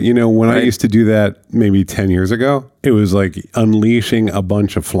You know, when I used to do that maybe 10 years ago, it was like unleashing a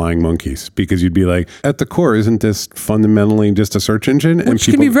bunch of flying monkeys, because you'd be like, at the core, isn't this fundamentally just a search engine? Which and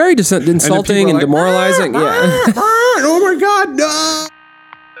people, can be very insulting and like, demoralizing. Oh my God, no!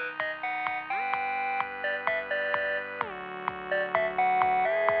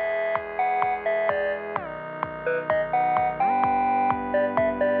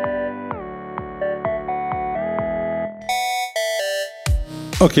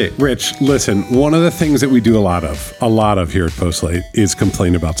 Okay, Rich, listen, one of the things that we do a lot of here at Postlight is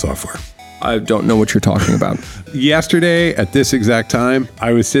complain about software. I don't know what you're talking about. Yesterday, at this exact time,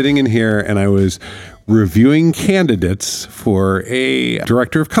 I was sitting in here and I was reviewing candidates for a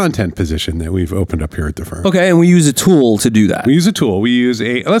director of content position that we've opened up here at the firm. Okay, and we use a tool to do that. We use a tool. We use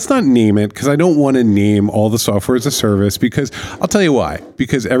let's not name it, because I don't want to name all the software as a service, because I'll tell you why.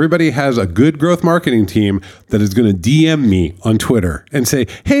 Because everybody has a good growth marketing team that is going to DM me on Twitter and say,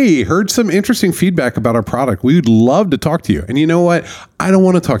 hey, heard some interesting feedback about our product. We would love to talk to you. And you know what? I don't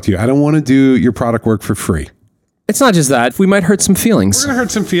want to talk to you. I don't want to do your product work for free. It's not just that. We might hurt some feelings. We're going to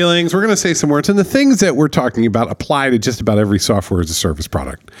hurt some feelings. We're going to say some words. And the things that we're talking about apply to just about every software as a service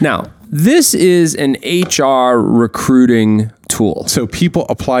product. Now, this is an HR recruiting tool. So people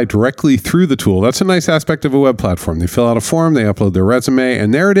apply directly through the tool. That's a nice aspect of a web platform. They fill out a form, they upload their resume,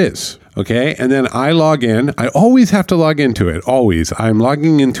 and there it is. Okay. And then I log in. I always have to log into it. Always. I'm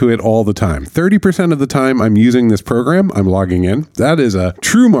logging into it all the time. 30% of the time I'm using this program, I'm logging in. That is a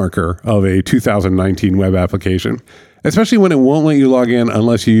true marker of a 2019 web application, especially when it won't let you log in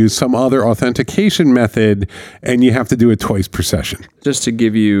unless you use some other authentication method and you have to do it twice per session. Just to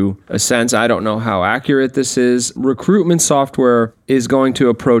give you a sense, I don't know how accurate this is. Recruitment software is going to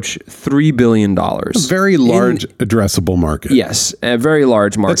approach $3 billion. A very large addressable market. Yes, a very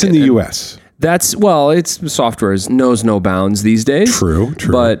large market. That's in the US. It's software knows no bounds these days. True.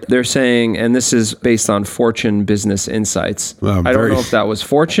 But they're saying, and this is based on Fortune Business Insights. I don't know if that was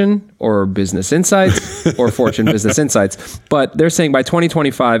Fortune or Business Insights or Fortune Business Insights, but they're saying by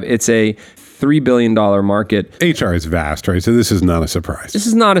 2025, it's a $3 billion market. HR is vast, right? So this is not a surprise. This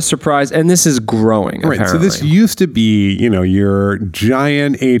is not a surprise, and this is growing, right, apparently. So this used to be, your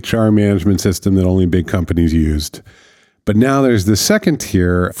giant HR management system that only big companies used. But now there's the second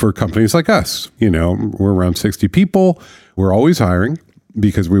tier for companies like us. We're around 60 people. We're always hiring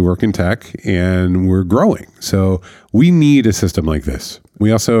because we work in tech and we're growing. So we need a system like this.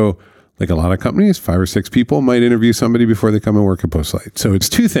 We also, like a lot of companies, 5 or 6 people might interview somebody before they come and work at Postlight. So it's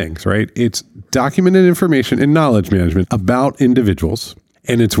 2 things, right? It's documented information and knowledge management about individuals,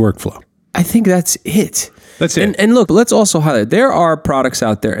 and it's workflow. I think that's it. That's it. And look, let's also highlight, there are products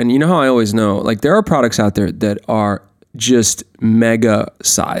out there, and you know how I always know, there are products out there that are just mega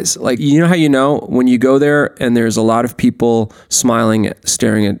size. How when you go there and there's a lot of people smiling,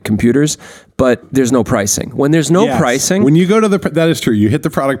 staring at computers, but there's no pricing. When there's no pricing. When you go to that is true. You hit the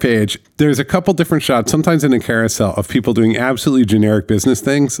product page. There's a couple different shots, sometimes in a carousel, of people doing absolutely generic business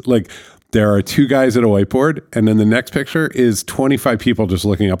things. Like there are 2 guys at a whiteboard, and then the next picture is 25 people just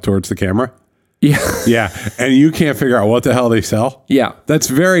looking up towards the camera. Yeah. And you can't figure out what the hell they sell. Yeah. That's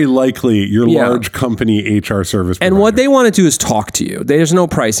very likely your large company HR service provider. And what they want to do is talk to you. There's no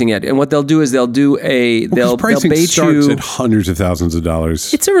pricing yet. And what they'll do is they'll pricing bait starts you at hundreds of thousands of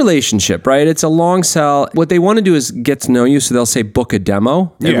dollars. It's a relationship, right? It's a long sell. What they want to do is get to know you. So they'll say book a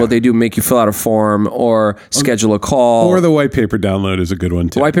demo. And what they do, make you fill out a form or schedule a call. Or the white paper download is a good one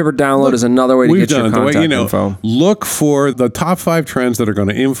too. White paper download is another way to get your contact info. Look for the top 5 trends that are going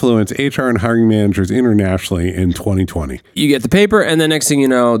to influence HR and hiring managers internationally in 2020. You get the paper, and the next thing you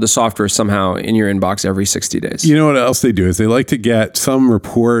know, the software is somehow in your inbox every 60 days. You know what else they do is they like to get some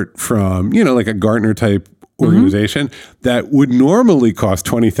report from, like a Gartner type organization that would normally cost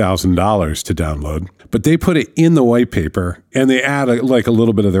 $20,000 to download, but they put it in the white paper and they add a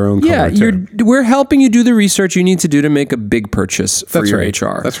little bit of their own color to it. We're helping you do the research you need to do to make a big purchase for your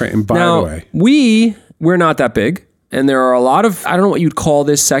HR. That's right. And by the way, we're not that big. And there are a lot of, I don't know what you'd call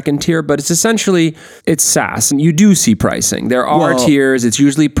this second tier, but it's SaaS. And you do see pricing. There are tiers. It's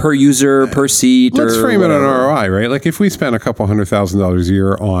usually per user, per seat. Let's frame it on ROI, right? Like if we spend a couple $100,000 a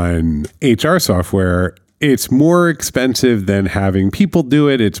year on HR software, it's more expensive than having people do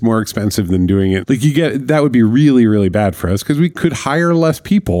it. It's more expensive than doing it. That would be really, really bad for us because we could hire less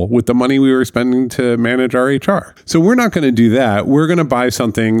people with the money we were spending to manage our HR. So we're not going to do that. We're going to buy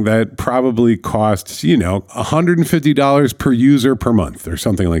something that probably costs, $150 per user per month or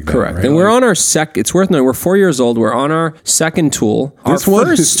something like that. Correct. Right? And we're on our it's worth knowing, we're 4 years old. We're on our second tool. Our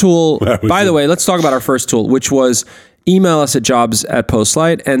first tool, by the way, let's talk about our first tool, which was email us at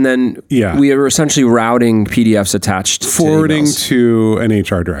jobs@Postlight, and then we are essentially routing PDFs attached forwarding to an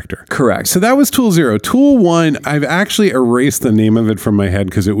HR director. Correct. So that was tool 0. Tool 1, I've actually erased the name of it from my head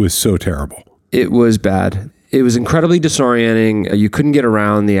because it was so terrible. It was bad. It was incredibly disorienting. You couldn't get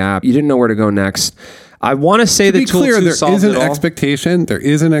around the app. You didn't know where to go next. I want to say that tool 2 solved it all. There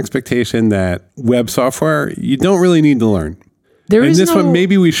is an expectation that web software, you don't really need to learn. One,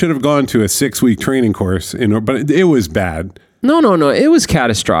 maybe we should have gone to a 6-week training course, but it was bad. No. It was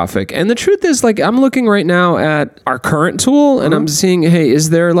catastrophic. And the truth is, like, I'm looking right now at our current tool and I'm seeing, hey, is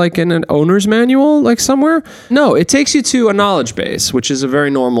there like an owner's manual like somewhere? No, it takes you to a knowledge base, which is a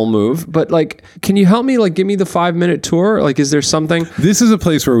very normal move. But like, can you help me, like, give me the 5-minute tour? Like, is there something? This is a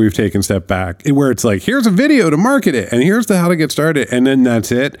place where we've taken a step back, where it's like, here's a video to market it and here's how to get started. And then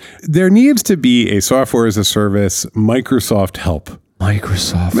that's it. There needs to be a software as a service, Microsoft help.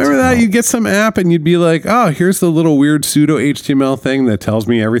 Remember that? You'd get some app and you'd be like, oh, here's the little weird pseudo HTML thing that tells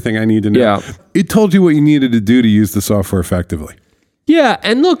me everything I need to know. Yeah. It told you what you needed to do to use the software effectively. Yeah,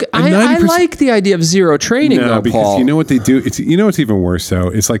 and look, I like the idea of zero training, though, because Paul. You know what they do? You know what's even worse, though?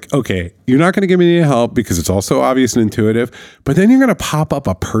 It's like, okay, you're not going to give me any help because it's also obvious and intuitive, but then you're going to pop up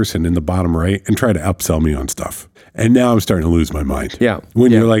a person in the bottom right and try to upsell me on stuff. And now I'm starting to lose my mind. Yeah.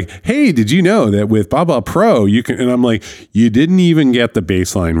 When you're like, hey, did you know that with blah, blah, Pro, you can, and I'm like, you didn't even get the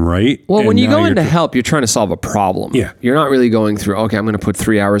baseline right. Well, when you go into help, you're trying to solve a problem. Yeah. You're not really going through, okay, I'm going to put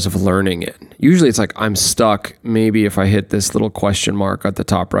 3 hours of learning in. Usually it's like, I'm stuck. Maybe if I hit this little question mark at the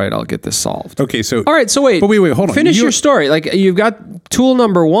top right, I'll get this solved. Okay, so. All right, so wait. But wait, hold on. Finish your story. Like, you've got tool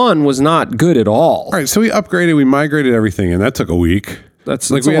number 1 was not good at all. All right, so we upgraded, we migrated everything, and that took a week.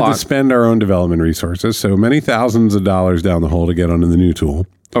 That's we had to spend our own development resources, so many thousands of dollars down the hole to get onto the new tool.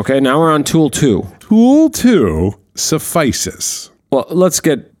 Okay, now we're on tool 2. Tool 2 suffices. Well, let's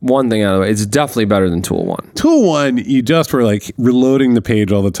get one thing out of the way. It's definitely better than tool 1. Tool 1, you just were like reloading the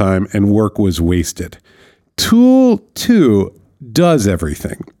page all the time and work was wasted. Tool 2 does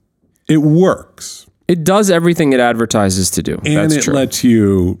everything. It works. It does everything it advertises to do. And That's it true. lets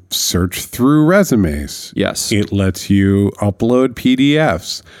you search through resumes. Yes. It lets you upload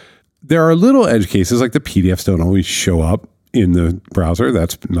PDFs. There are little edge cases, like the PDFs don't always show up in the browser.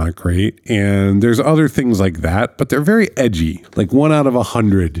 That's not great. And there's other things like that, but they're very edgy. Like 1 out of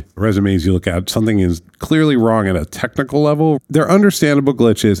 100 resumes you look at, something is clearly wrong at a technical level. They're understandable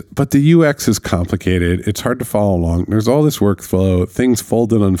glitches, but the UX is complicated. It's hard to follow along. There's all this workflow, things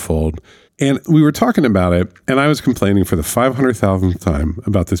fold and unfold. And we were talking about it, and I was complaining for the 500,000th time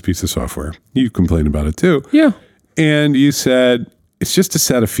about this piece of software. You complained about it too. Yeah. And you said, it's just a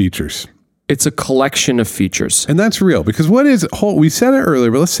set of features. It's a collection of features. And that's real, because we said it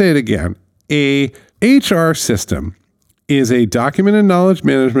earlier, but let's say it again. A HR system is a document and knowledge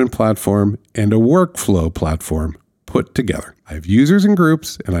management platform and a workflow platform put together. I have users and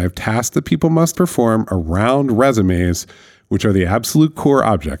groups, and I have tasks that people must perform around resumes, which are the absolute core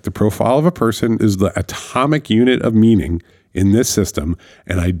object. The profile of a person is the atomic unit of meaning in this system.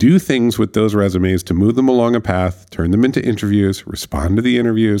 And I do things with those resumes to move them along a path, turn them into interviews, respond to the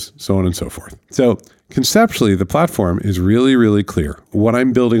interviews, so on and so forth. So conceptually, the platform is really, really clear what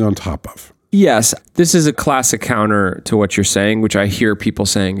I'm building on top of. Yes, this is a classic counter to what you're saying, which I hear people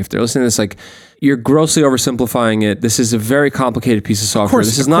saying. If they're listening to this, like, you're grossly oversimplifying it. This is a very complicated piece of software.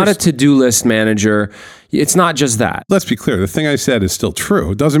 This is not a to-do list manager. It's not just that. Let's be clear. The thing I said is still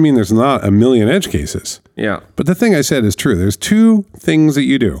true. It doesn't mean there's not a million edge cases. Yeah. But the thing I said is true. There's 2 things that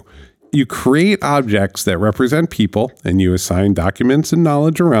you do. You create objects that represent people, and you assign documents and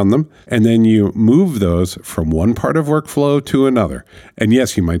knowledge around them, and then you move those from one part of workflow to another. And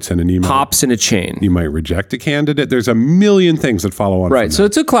yes, you might send an email. Hops in a chain. You might reject a candidate. There's a million things that follow on. Right. So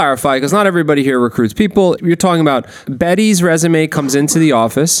to clarify, because not everybody here recruits people, you're talking about Betty's resume comes into the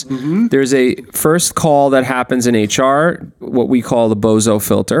office. Mm-hmm. There's a first call that happens in HR, what we call the bozo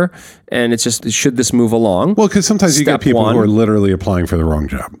filter. And it's just, should this move along? Well, because sometimes you get people who are literally applying for the wrong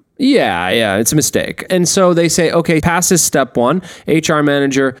job. Yeah, it's a mistake. And so they say, okay, passes step 1. HR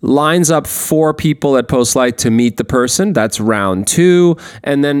manager lines up 4 people at Postlight to meet the person. That's round 2.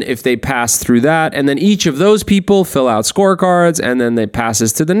 And then if they pass through that, and then each of those people fill out scorecards, and then they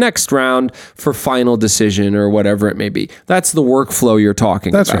passes to the next round for final decision or whatever it may be. That's the workflow you're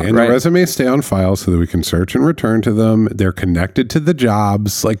talking about. That's right. And the resumes stay on file so that we can search and return to them. They're connected to the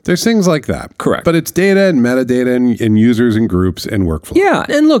jobs. Like, there's things like that. Correct. But it's data and metadata and users and groups and workflow. Yeah.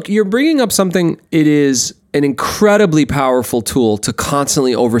 And look, you're bringing up something, it is an incredibly powerful tool to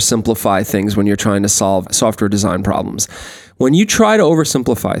constantly oversimplify things when you're trying to solve software design problems. When you try to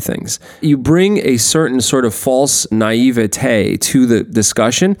oversimplify things, you bring a certain sort of false naivete to the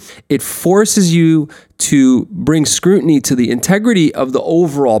discussion. It forces you to bring scrutiny to the integrity of the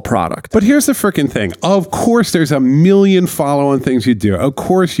overall product. But here's the freaking thing. Of course, there's a million follow-on things you do. Of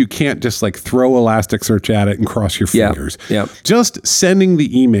course, you can't just like throw Elasticsearch at it and cross your fingers. Yep. Just sending the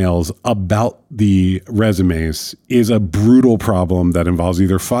emails about the resumes is a brutal problem that involves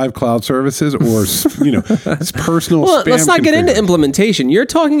either 5 cloud services or, it's personal spam. Let's not get into implementation. You're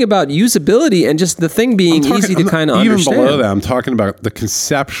talking about usability and just the thing being easy to kind of understand. Even below that, I'm talking about the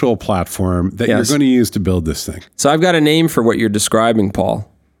conceptual platform that you're going to use to build this thing. So I've got a name for what you're describing, Paul.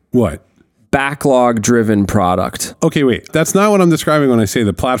 What? Backlog-driven product. Okay, wait. That's not what I'm describing when I say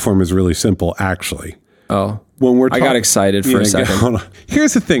the platform is really simple, actually. Oh. When I got excited for a second. Hold on.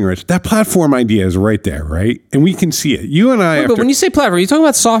 Here's the thing, Rich. That platform idea is right there, right? And we can see it. You and I... But when you say platform, are you talking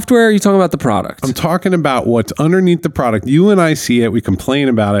about software or are you talking about the product? I'm talking about what's underneath the product. You and I see it. We complain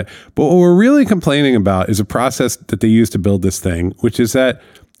about it. But what we're really complaining about is a process that they use to build this thing, which is that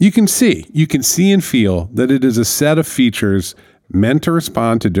you can see and feel that it is a set of features meant to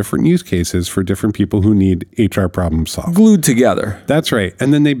respond to different use cases for different people who need HR problems solved. Glued together. That's right.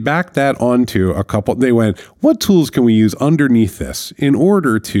 And then they backed that onto they went, what tools can we use underneath this in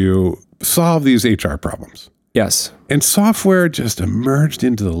order to solve these HR problems? Yes. And software just emerged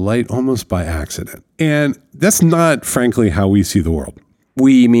into the light almost by accident. And that's not, frankly, how we see the world.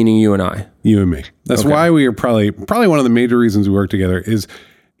 We, meaning you and I. You and me. That's why we are probably one of the major reasons we work together is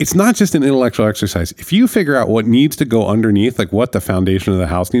it's not just an intellectual exercise. If you figure out what needs to go underneath, like what the foundation of the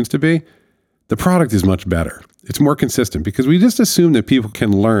house needs to be, the product is much better. It's more consistent because we just assume that people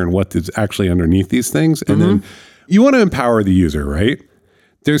can learn what is actually underneath these things. And then you want to empower the user, right?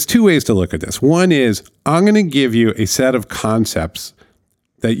 There's 2 ways to look at this. One is I'm going to give you a set of concepts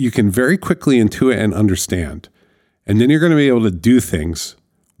that you can very quickly intuit and understand. And then you're going to be able to do things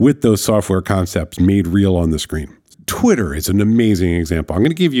with those software concepts made real on the screen. Twitter is an amazing example. I'm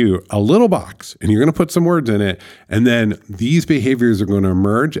going to give you a little box and you're going to put some words in it. And then these behaviors are going to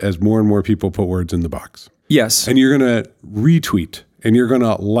emerge as more and more people put words in the box. Yes. And you're going to retweet and you're going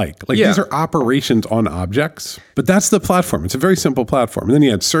to like. These are operations on objects, but that's the platform. It's a very simple platform. And then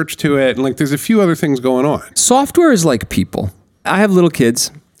you add search to it. And there's a few other things going on. Software is like people. I have little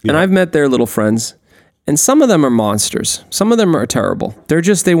kids and I've met their little friends. And some of them are monsters. Some of them are terrible.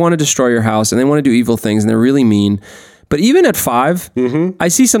 They want to destroy your house and they want to do evil things and they're really mean. But even at 5, I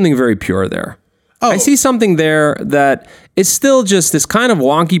see something very pure there. I see something there that is still just this kind of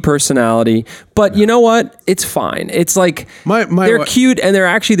wonky personality. But you know what? It's fine. It's like they're cute and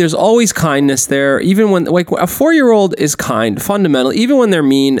there's always kindness there. Even when a 4-year-old is kind, fundamental, even when they're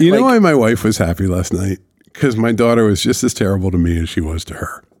mean. You know why my wife was happy last night? Because my daughter was just as terrible to me as she was to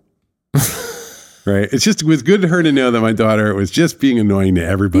her. Right. It was good to her to know that my daughter was just being annoying to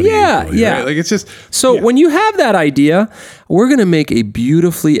everybody. Yeah. Equally, Yeah. Right? It's just. So when you have that idea, we're going to make a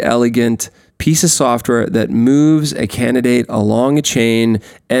beautifully elegant piece of software that moves a candidate along a chain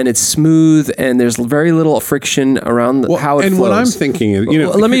and it's smooth and there's very little friction around how it flows. And what I'm thinking is,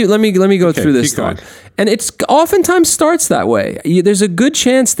 let me go through this thought. And it's oftentimes starts that way. There's a good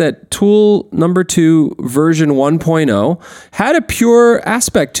chance that tool number 2 version 1.0 had a pure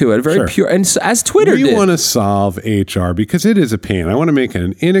aspect to it, very pure. And as Twitter did. We want to solve HR because it is a pain. I want to make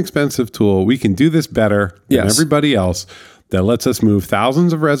an inexpensive tool. We can do this better than everybody else. That lets us move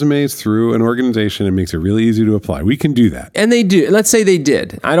thousands of resumes through an organization and makes it really easy to apply. We can do that. And they do. Let's say they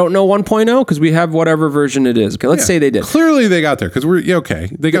did. I don't know 1.0 because we have whatever version it is. Okay, let's say they did. Clearly they got there because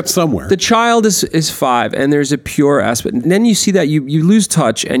they got somewhere. The child is 5 and there's a pure aspect. And then you see that you lose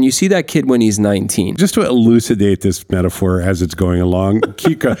touch and you see that kid when he's 19. Just to elucidate this metaphor as it's going along,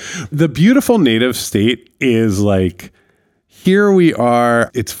 Kika, the beautiful native state is like, here we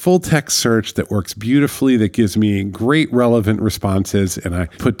are. It's full text search that works beautifully, that gives me great relevant responses, and I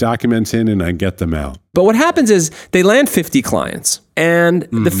put documents in and I get them out. But what happens is they land 50 clients and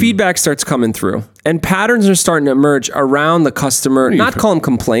the feedback starts coming through and patterns are starting to emerge around the customer, not call them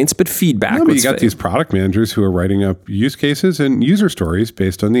complaints, but feedback. No, but you got these product managers who are writing up use cases and user stories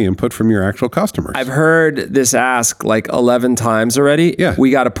based on the input from your actual customers. I've heard this ask like 11 times already. Yeah. We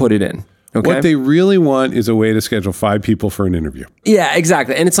got to put it in. Okay. What they really want is a way to schedule 5 people for an interview. Yeah,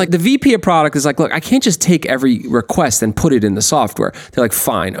 exactly. And it's like the VP of product is like, look, I can't just take every request and put it in the software. They're like,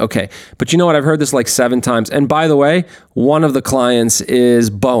 fine, okay. But you know what? I've heard this like 7 times. And by the way, one of the clients is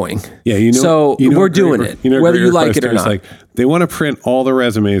Boeing. Yeah, we're doing it, whether you like it or not. Like, they want to print all the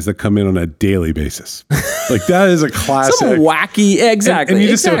resumes that come in on a daily basis. Like that is a classic. Some wacky, exactly. And you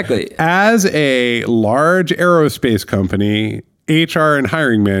just exactly. As a large aerospace company, HR and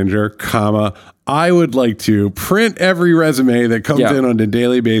hiring manager, I would like to print every resume that comes in on a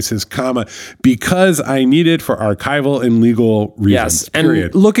daily basis, because I need it for archival and legal reasons. Yes,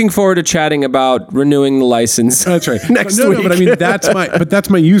 period. and looking forward to chatting about renewing the license. That's right. next week. No, but I mean that's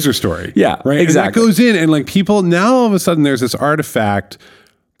my user story. Yeah, right. Exactly. And that goes in, and like people now all of a sudden there's this artifact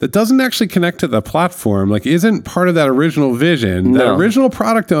that doesn't actually connect to the platform, like isn't part of that original vision. That original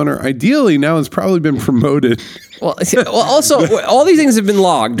product owner ideally now has probably been promoted. Well, also, all these things have been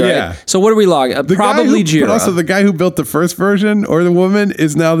logged, right? Yeah. So what are we logging? Probably Jira. But also the guy who built the first version or the woman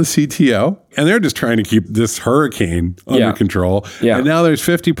is now the CTO. And they're just trying to keep this hurricane under control. Yeah. And now there's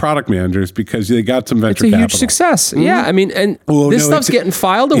 50 product managers because they got some venture capital. It's a huge success. Mm-hmm. Yeah. I mean, and this stuff's getting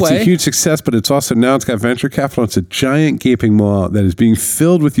filed away. It's a huge success, but it's also now it's got venture capital. It's a giant gaping maw that is being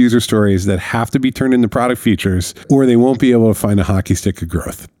filled with user stories that have to be turned into product features or they won't be able to find a hockey stick of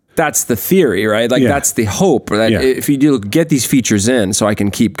growth. That's the theory, right? Like that's the hope that if you do get these features in so I can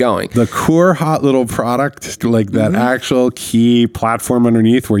keep going. The core hot little product, like that actual key platform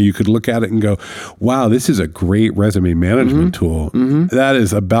underneath where you could look at it and go, wow, this is a great resume management tool. That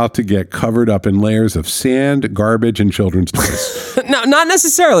is about to get covered up in layers of sand, garbage, and children's toys. No, not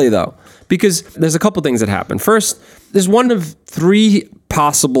necessarily though, because there's a couple things that happen. First, there's one of three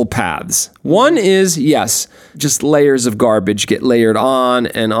possible paths. One is, yes, just layers of garbage get layered on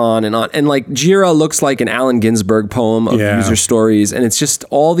and on and on. And like Jira looks like an Allen Ginsberg poem of user stories. And it's just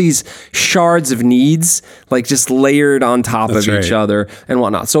all these shards of needs, like just layered on top of each other and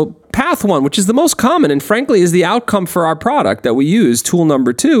whatnot. So path one, which is the most common and frankly is the outcome for our product that we use, tool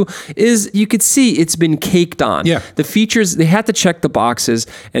number 2, is you could see it's been caked on. Yeah. The features, they had to check the boxes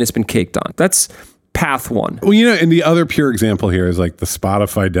and it's been caked on. That's path one. Well, and the other pure example here is like the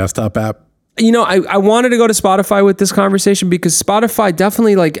Spotify desktop app. I wanted to go to Spotify with this conversation because Spotify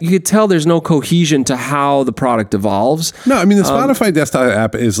definitely, like, you could tell there's no cohesion to how the product evolves. No, I mean, the Spotify desktop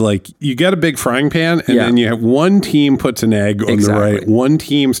app is like, you get a big frying pan and then you have one team puts an egg on the right, one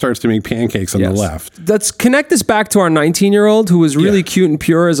team starts to make pancakes on the left. Let's connect this back to our 19-year-old who was really cute and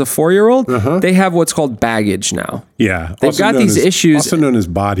pure as a 4-year-old. They have what's called baggage now. Yeah. They've got these issues. Also known as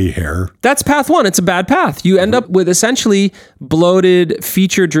body hair. That's path one. It's a bad path. You end up with essentially bloated,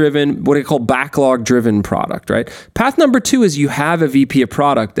 feature-driven, what they call backlog-driven product, right? Path number 2 is you have a VP of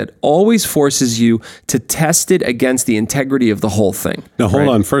product that always forces you to test it against the integrity of the whole thing. Now, hold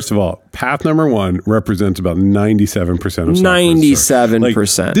on. First of all, path number 1 represents about 97% of software.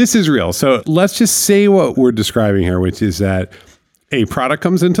 97%. Like, this is real. So let's just say what we're describing here, which is that a product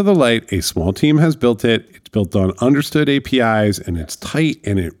comes into the light, a small team has built it, it's built on understood APIs, and it's tight,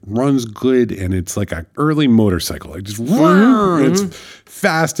 and it runs good, and it's like an early motorcycle. It just it's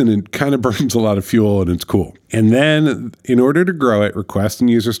fast, and it kind of burns a lot of fuel, and it's cool. And then in order to grow it, requests and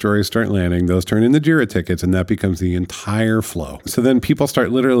user stories start landing. Those turn into Jira tickets, and that becomes the entire flow. So then people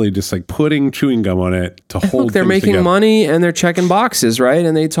start literally just like putting chewing gum on it to hold Look, they're making together. money, and they're checking boxes, right?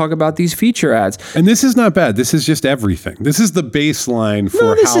 And they talk about these feature ads. And this is not bad. This is just everything. This is the baseline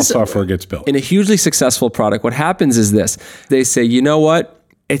for how software gets built. In a hugely successful product, what happens is this. They say, you know what?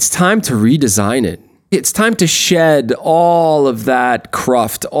 It's time to redesign it. It's time to shed all of that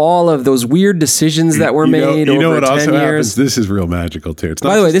cruft, all of those weird decisions that were made over 10 years. You know what also happens? This is real magical too. It's not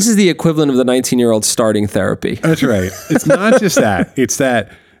By the way, this is the equivalent of the 19-year-old starting therapy. That's right. It's not just that. It's that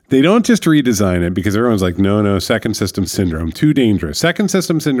they don't just redesign it because everyone's like, no, second system syndrome, too dangerous. Second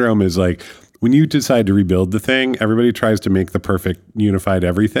system syndrome is like when you decide to rebuild the thing, everybody tries to make the perfect unified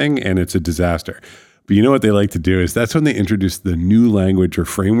everything, and it's a disaster. But you know what they like to do is that's when they introduce the new language or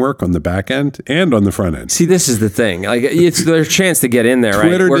framework on the back end and on the front end. See, this is the thing. Like, it's their chance to get in there,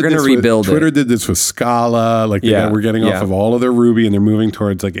 right? We're going to rebuild it. Twitter did this with Scala. Like, we're getting off of all of their Ruby and they're moving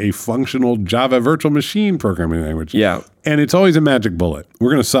towards like a functional Java virtual machine programming language. Yeah. And it's always a magic bullet.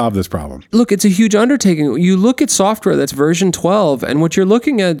 We're going to solve this problem. Look, it's a huge undertaking. You look at software that's version 12, and what you're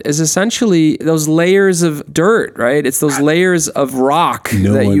looking at is essentially those layers of dirt, right? It's those layers of rock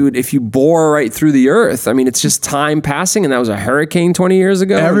if you bore right through the earth. I mean, it's just time passing, and that was a hurricane 20 years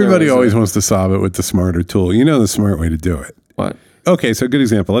ago. Everybody always wants to solve it with the smarter tool. You know the smart way to do it. What? Okay, so a good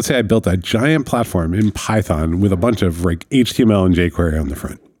example. Let's say I built a giant platform in Python with a bunch of like HTML and jQuery on the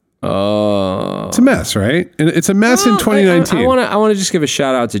front. Oh, it's a mess, right? And it's a mess in 2019. I want to just give a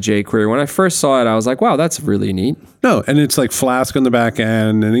shout out to JQuery. When I first saw it, I was like, wow, that's really neat. No, and it's like Flask on the back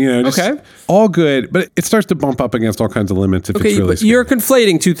end, and just all good, but it starts to bump up against all kinds of limits if it's really but you're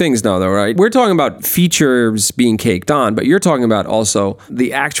conflating two things now, though, right? We're talking about features being caked on, but you're talking about also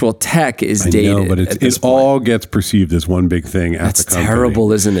the actual tech is dated. I know, but it all gets perceived as one big thing at the company. That's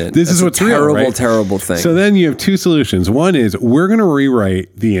terrible, isn't it? This is what's terrible, real, right? terrible thing. So then you have two solutions. One is we're going to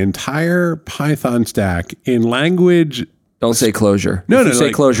rewrite the entire Python stack in language Don't say closure. No, if you no, say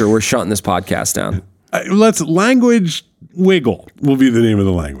like- closure, we're shutting this podcast down. Let's language wiggle will be the name of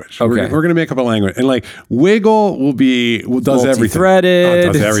the language. Okay. We're going to make up a language. And like wiggle does everything. Multi-threaded.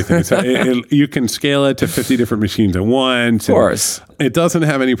 It does everything. So you can scale it to 50 different machines at once. Of course. It doesn't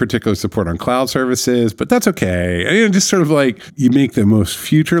have any particular support on cloud services, but that's okay. And, you know, just sort of like you make the most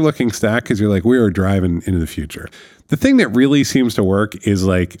future looking stack because you're like, we are driving into the future. The thing that really seems to work is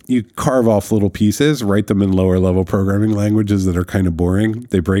like you carve off little pieces, write them in lower level programming languages that are kind of boring.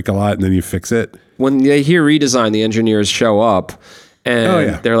 They break a lot and then you fix it. When they hear redesign, the engineers show up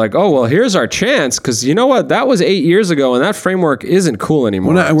and they're like, oh, well, here's our chance. Because you know what? That was 8 years ago and that framework isn't cool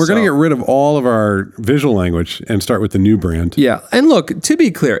anymore. We're going to get rid of all of our visual language and start with the new brand. Yeah. And look, to be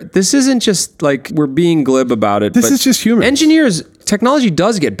clear, this isn't just like we're being glib about it. This is just human. Engineers, technology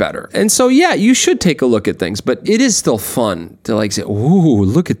does get better. And so, yeah, you should take a look at things. But it is still fun to like say, ooh,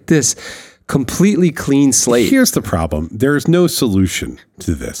 look at this completely clean slate. Here's the problem. There's no solution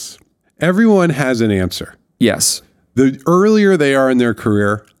to this. Everyone has an answer. Yes. The earlier they are in their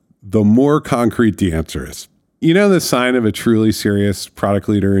career, the more concrete the answer is. You know the sign of a truly serious product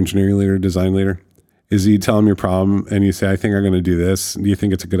leader, engineering leader, design leader? Is you tell them your problem and you say, I think I'm going to do this. Do you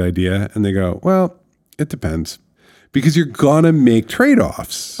think it's a good idea? And they go, well, it depends. Because you're going to make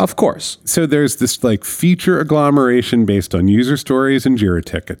trade-offs. Of course. So there's this like feature agglomeration based on user stories and Jira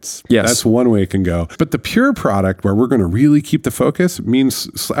tickets. Yes. That's one way it can go. But the pure product where we're going to really keep the focus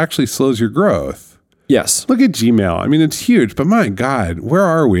means actually slows your growth. Yes. Look at Gmail. I mean, it's huge, but my God, where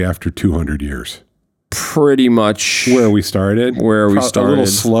are we after 200 years? Pretty much Where we started. A little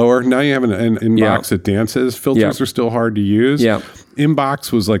slower. Now you have an inbox that dances. Filters are still hard to use. Yeah.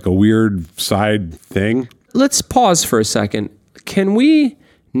 Inbox was like a weird side thing. Let's pause for a second. Can we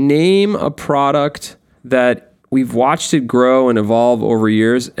name a product that we've watched it grow and evolve over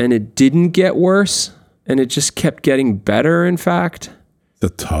years and it didn't get worse and it just kept getting better, in fact? The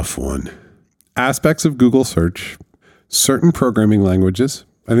tough one. Aspects of Google search, certain programming languages.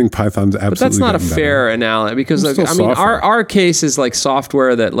 I think Python's absolutely. But that's not a gotten fair analogy because like, I mean, our case is like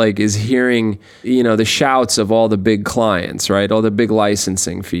software that like is hearing, you know, the shouts of all the big clients, right? All the big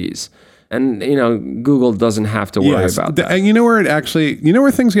licensing fees. And, you know, Google doesn't have to worry about that. And you know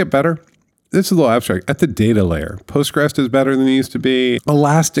where things get better? This is a little abstract. At the data layer, Postgres is better than it used to be.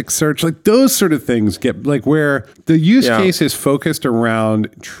 Elasticsearch, like those sort of things get like where the use case is focused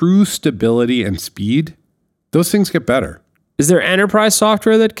around true stability and speed. Those things get better. Is there enterprise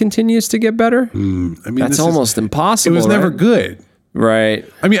software that continues to get better? I mean, that's almost impossible. It was never good. Right.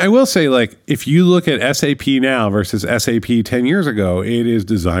 I mean, I will say, like, if you look at SAP now versus SAP 10 years ago, it is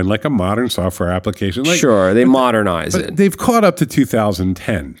designed like a modern software application. Like, sure, they modernize it. They've caught up to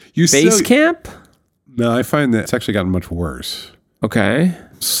 2010. Basecamp? No, I find that it's actually gotten much worse. Okay.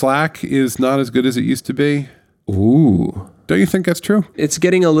 Slack is not as good as it used to be. Ooh. Don't you think that's true? It's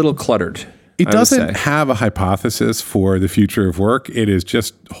getting a little cluttered. It doesn't have a hypothesis for the future of work. It is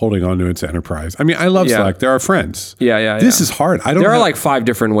just holding on to its enterprise. I mean, I love Slack. They're our friends. This is hard. There are like 5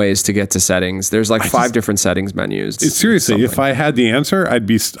 different ways to get to settings. There's like 5 different settings menus. Seriously, if I had the answer,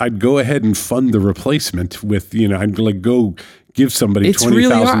 I'd go ahead and fund the replacement with, you know, I'd like go give somebody $20,000.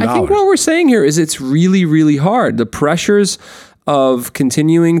 Really hard. I think what we're saying here is it's really, really hard. The pressures of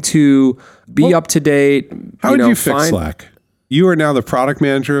continuing to be up to date. How would you fix Slack? You are now the product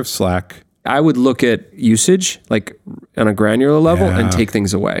manager of Slack. I would look at usage like on a granular level and take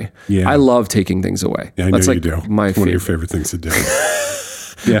things away. Yeah. I love taking things away. Yeah, I know you do. It's one of your favorite things to do.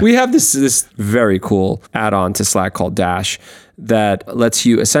 We have this very cool add-on to Slack called Dash that lets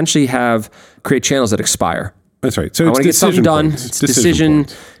you essentially create channels that expire. That's right. So I want to get something done. It's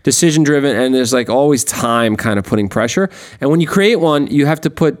decision driven, and there's like always time kind of putting pressure. And when you create one, you have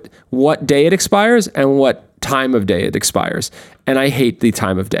to put what day it expires and what time of day it expires. And I hate the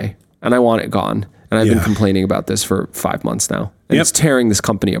time of day. And I want it gone. And I've been complaining about this for 5 months now. And it's tearing this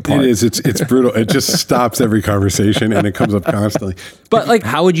company apart. It is. It's brutal. It just stops every conversation and it comes up constantly. But like,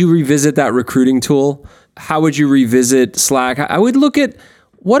 how would you revisit that recruiting tool? How would you revisit Slack? I would look at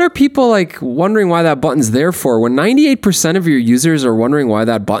what are people like wondering why that button's there for when 98% of your users are wondering why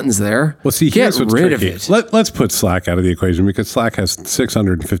that button's there? Well, see, get rid of it. Let's put Slack out of the equation because Slack has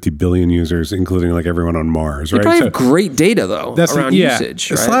 650 billion users, including like everyone on Mars, right? They probably have great data though around usage.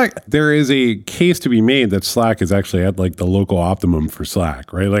 Right? Slack, there is a case to be made that Slack is actually at like the local optimum for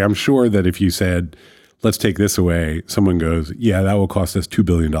Slack, right? Like I'm sure that if you said, let's take this away, someone goes, yeah, that will cost us $2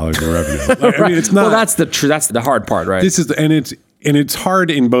 billion in revenue. Like, I mean, it's not. Well, that's the hard part, right? And it's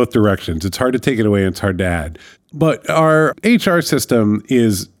hard in both directions. It's hard to take it away and it's hard to add. But our HR system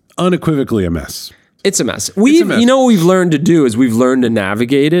is unequivocally a mess. It's a mess. You know what we've learned to do is we've learned to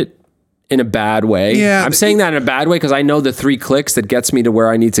navigate it in a bad way. Yeah. I'm saying that in a bad way because I know the 3 clicks that gets me to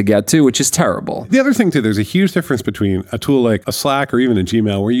where I need to get to, which is terrible. The other thing too, there's a huge difference between a tool like a Slack or even a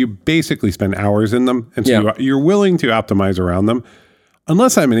Gmail where you basically spend hours in them. And so you're willing to optimize around them.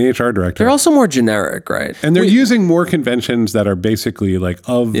 Unless I'm an HR director. They're also more generic, right? And they're using more conventions that are basically like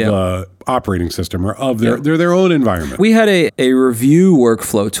of the operating system or of they're their own environment. We had a review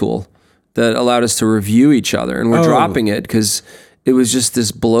workflow tool that allowed us to review each other, and we're dropping it because it was just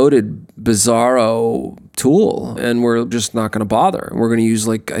this bloated, bizarro tool, and we're just not going to bother. We're going to use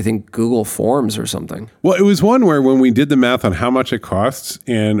like, I think, Google Forms or something. Well, it was one where when we did the math on how much it costs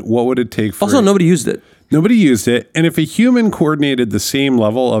and what would it take for Also, nobody used it. Nobody used it. And if a human coordinated the same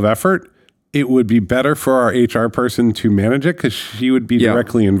level of effort, it would be better for our HR person to manage it because she would be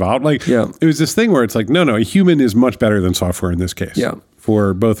directly involved. Like it was this thing where it's like, no, a human is much better than software in this case. Yeah.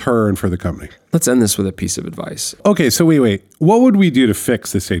 For both her and for the company. Let's end this with a piece of advice. Okay, so wait. What would we do to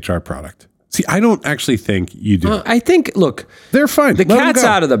fix this HR product? See, I don't actually think you do. I think, look, they're fine. The cat's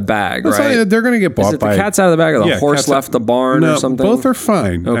out of the bag, right? They're going to get bought by... the cat's out of the bag or the horse left the barn or something? Both are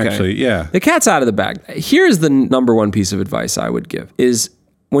fine, actually, yeah. The cat's out of the bag. Here's the number one piece of advice I would give is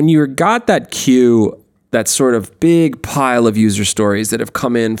when you got that queue, that sort of big pile of user stories that have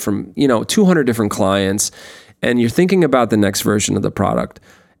come in from, 200 different clients, and you're thinking about the next version of the product,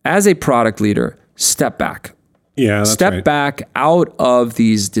 as a product leader, step back. Yeah, that's Step back out of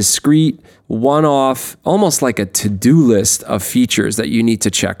these discrete, one-off, almost like a to-do list of features that you need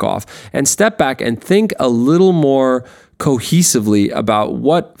to check off, and step back and think a little more cohesively about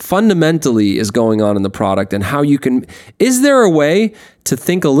what fundamentally is going on in the product and how you can... Is there a way to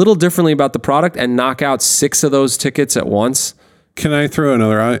think a little differently about the product and knock out 6 of those tickets at once? Can I throw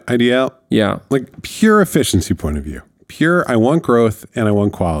another idea out? Yeah. Like pure efficiency point of view. Pure, I want growth and I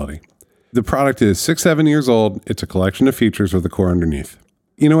want quality. The product is 6-7 years old. It's a collection of features with a core underneath.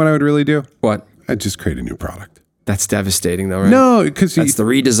 You know what I would really do? What? I'd just create a new product. That's devastating though, right? No, because... That's the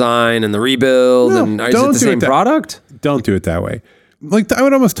redesign and the rebuild. Is it the same product? Don't do it that way. Like I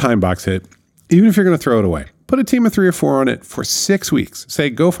would almost time box it, even if you're going to throw it away. Put a team of 3 or 4 on it for 6 weeks. Say,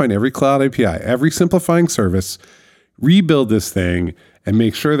 go find every cloud API, every simplifying service, rebuild this thing, and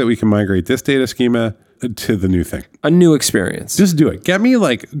make sure that we can migrate this data schema to the new thing. A new experience. Just do it. Get me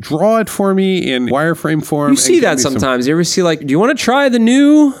draw it for me in wireframe form. You see that sometimes. You ever see do you want to try the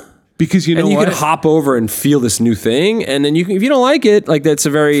new? Because you know what? And you can hop over and feel this new thing. And then if you don't like it, that's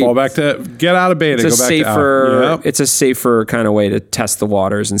a very... Fall back to, get out of beta, go back to alpha. It's a safer kind of way to test the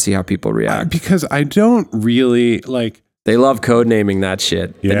waters and see how people react. Because I don't really They love code naming that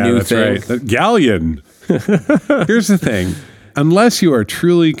shit. Yeah, the new that's thing. Right. The galleon. Here's the thing. Unless you are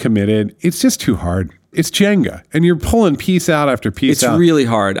truly committed, it's just too hard. It's Jenga, and you're pulling piece out after piece out. It's really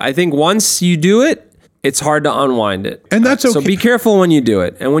hard. I think once you do it, it's hard to unwind it. And that's okay. So be careful when you do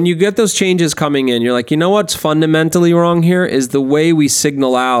it. And when you get those changes coming in, you're like, you know what's fundamentally wrong here is the way we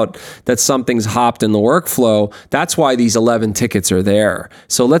signal out that something's hopped in the workflow. That's why these 11 tickets are there.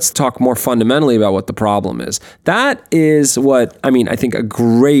 So let's talk more fundamentally about what the problem is. That is what, I think a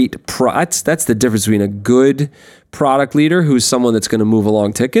great, that's the difference between a good product leader who's someone that's going to move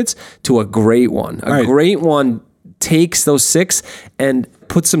along tickets to a great one. A great one takes those 6 and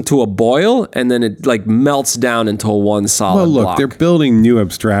puts them to a boil, and then it melts down into one solid block. They're building new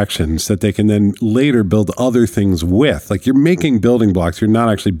abstractions that they can then later build other things with. You're making building blocks. You're not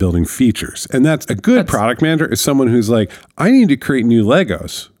actually building features. And that's a good product manager is someone who's like, I need to create new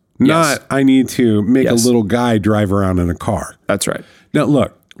Legos, not I need to make a little guy drive around in a car. That's right. Now,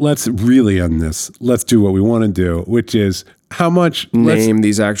 look, let's really end this. Let's do what we want to do, which is how much... Name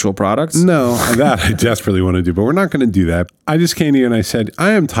these actual products? No, that I desperately want to do, but we're not going to do that. I just came to you and I said,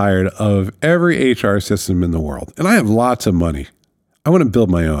 I am tired of every HR system in the world, and I have lots of money. I want to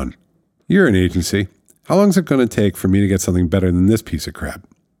build my own. You're an agency. How long is it going to take for me to get something better than this piece of crap?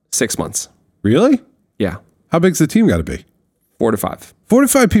 6 months. Really? Yeah. How big's the team got to be? 4 to 5. 4 to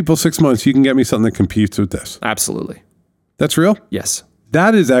 5 people, 6 months, you can get me something that competes with this. Absolutely. That's real? Yes.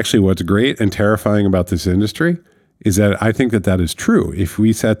 That is actually what's great and terrifying about this industry is that I think that is true. If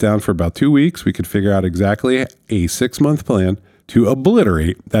we sat down for about 2 weeks, we could figure out exactly a 6-month plan to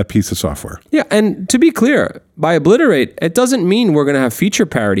obliterate that piece of software. Yeah, and to be clear, by obliterate, it doesn't mean we're going to have feature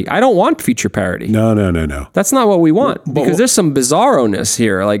parity. I don't want feature parity. No. That's not what we want because there's some bizarro-ness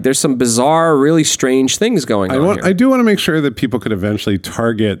here. There's some bizarre, really strange things going on here. I do want to make sure that people could eventually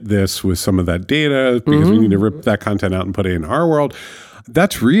target this with some of that data because we need to rip that content out and put it in our world.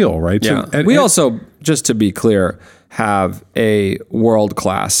 That's real, right? Yeah. So, we also, just to be clear, have a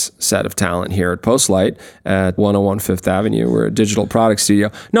world-class set of talent here at Postlight at 101 Fifth Avenue. We're a digital product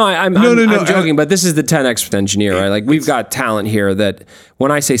studio. No, I'm joking, but this is the 10x engineer, right? Like we've got talent here that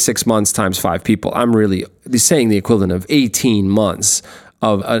when I say 6 months times 5 people, I'm really saying the equivalent of 18 months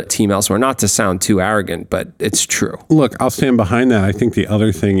of a team elsewhere. Not to sound too arrogant, but it's true. Look, I'll stand behind that. I think the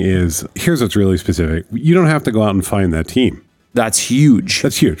other thing is, here's what's really specific. You don't have to go out and find that team. That's huge.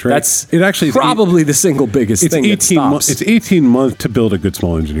 That's huge, right? It actually probably the single biggest thing that stops. It's 18 months to build a good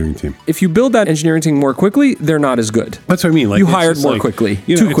small engineering team. If you build that engineering team more quickly, they're not as good. That's what I mean. Like you hired more quickly,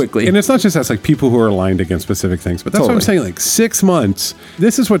 too quickly. And it's not just like people who are aligned against specific things, but that's what I'm saying. Like 6 months.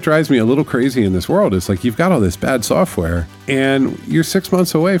 This is what drives me a little crazy in this world. Is like you've got all this bad software and you're 6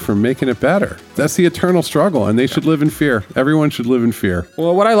 months away from making it better. That's the eternal struggle, and they should live in fear. Everyone should live in fear.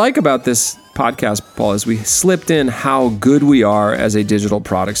 Well, what I like about this podcast, Paul, is we slipped in how good we are as a digital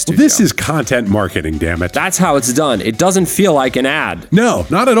product studio. Well, this is content marketing, damn it. That's how it's done. It doesn't feel like an ad. No,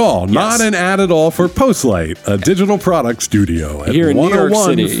 not at all. Yes. Not an ad at all for Postlight, a digital product studio at here in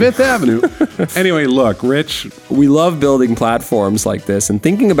 101 New York City. 5th Avenue. Anyway, look, Rich. We love building platforms like this and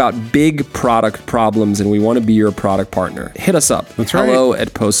thinking about big product problems, and we want to be your product partner. Hit us up. That's Hello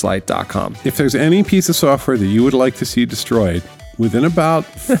at postlight.com. If there's any piece of software that you would like to see destroyed, within about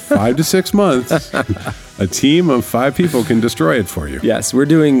 5 to 6 months, a team of 5 people can destroy it for you. Yes, we're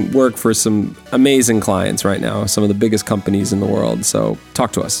doing work for some amazing clients right now, some of the biggest companies in the world. So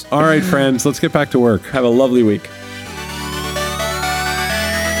talk to us. All right, friends, let's get back to work. Have a lovely week.